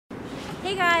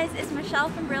Hey guys, it's Michelle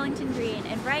from BurlingtonGreen,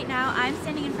 and right now I'm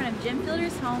standing in front of Jim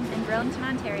Fielder's home in Burlington,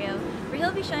 Ontario, where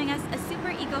he'll be showing us a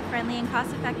super eco-friendly and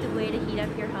cost-effective way to heat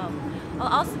up your home.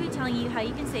 I'll also be telling you how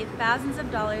you can save thousands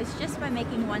of dollars just by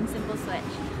making one simple switch.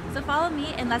 So follow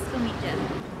me and let's go meet Jim.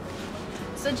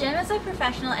 So Jim is a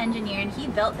professional engineer and he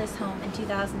built this home in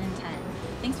 2010.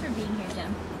 Thanks for being here,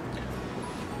 Jim.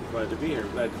 Glad to be here.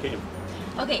 Glad you came.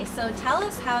 Okay, so tell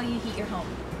us how you heat your home.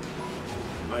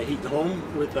 I heat the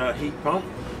home with a heat pump,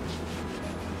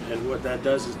 and what that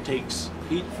does is takes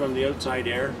heat from the outside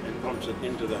air and pumps it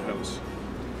into the house.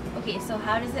 Okay, so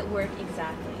how does it work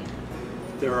exactly?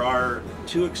 There are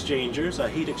two exchangers, a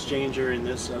heat exchanger in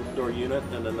this outdoor unit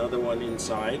and another one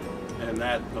inside, and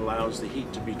that allows the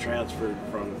heat to be transferred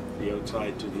from the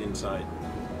outside to the inside.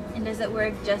 And does it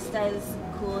work just as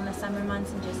cool in the summer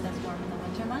months and just as warm in the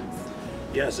winter months?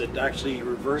 Yes, it actually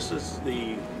reverses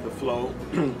the flow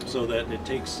so that it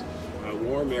takes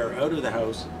warm air out of the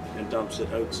house and dumps it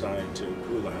outside to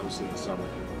cool the house in the summer.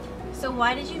 So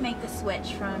why did you make the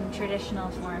switch from traditional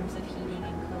forms of heating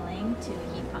and cooling to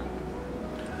a heat pump?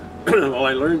 Well,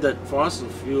 I learned that fossil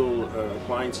fuel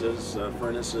appliances,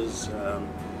 furnaces,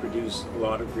 produce a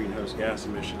lot of greenhouse gas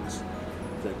emissions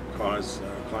that cause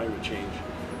climate change.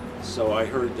 So I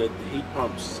heard that heat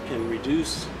pumps can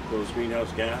reduce those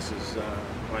greenhouse gases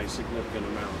by a significant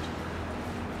amount.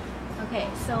 Okay,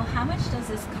 so how much does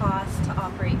this cost to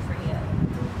operate for you?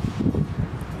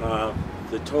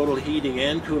 The total heating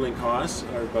and cooling costs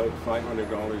are about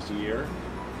 $500 a year,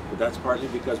 but that's partly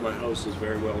because my house is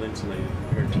very well insulated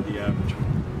compared to the average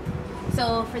home.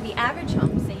 So for the average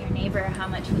home, say your neighbor, how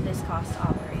much would this cost to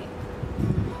operate?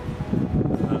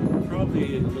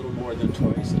 Probably a little more than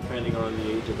twice, depending on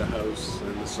the age of the house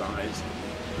and the size.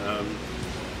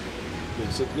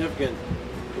 The significant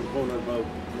component about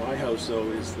my house, though,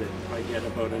 is that I get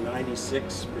about a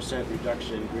 96%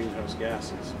 reduction in greenhouse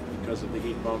gases because of the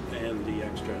heat pump and the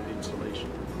extra insulation.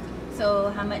 So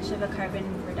how much of a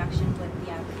carbon reduction would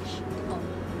the average home?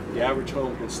 The average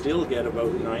home can still get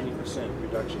about 90%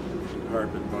 reduction in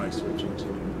carbon by switching to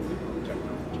heat pump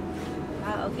technology.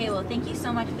 Wow, okay, well thank you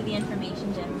so much for the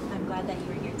information, Jim. I'm glad that you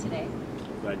were here today.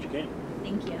 Glad you came.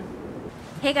 Thank you.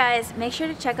 Hey guys, make sure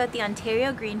to check out the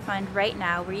Ontario Green Fund right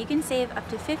now, where you can save up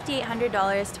to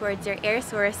 $5,800 towards your air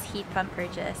source heat pump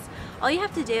purchase. All you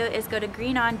have to do is go to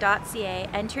greenon.ca,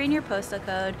 enter in your postal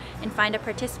code, and find a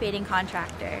participating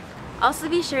contractor. Also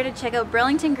be sure to check out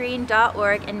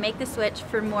burlingtongreen.org and make the switch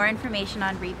for more information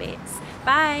on rebates.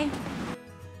 Bye!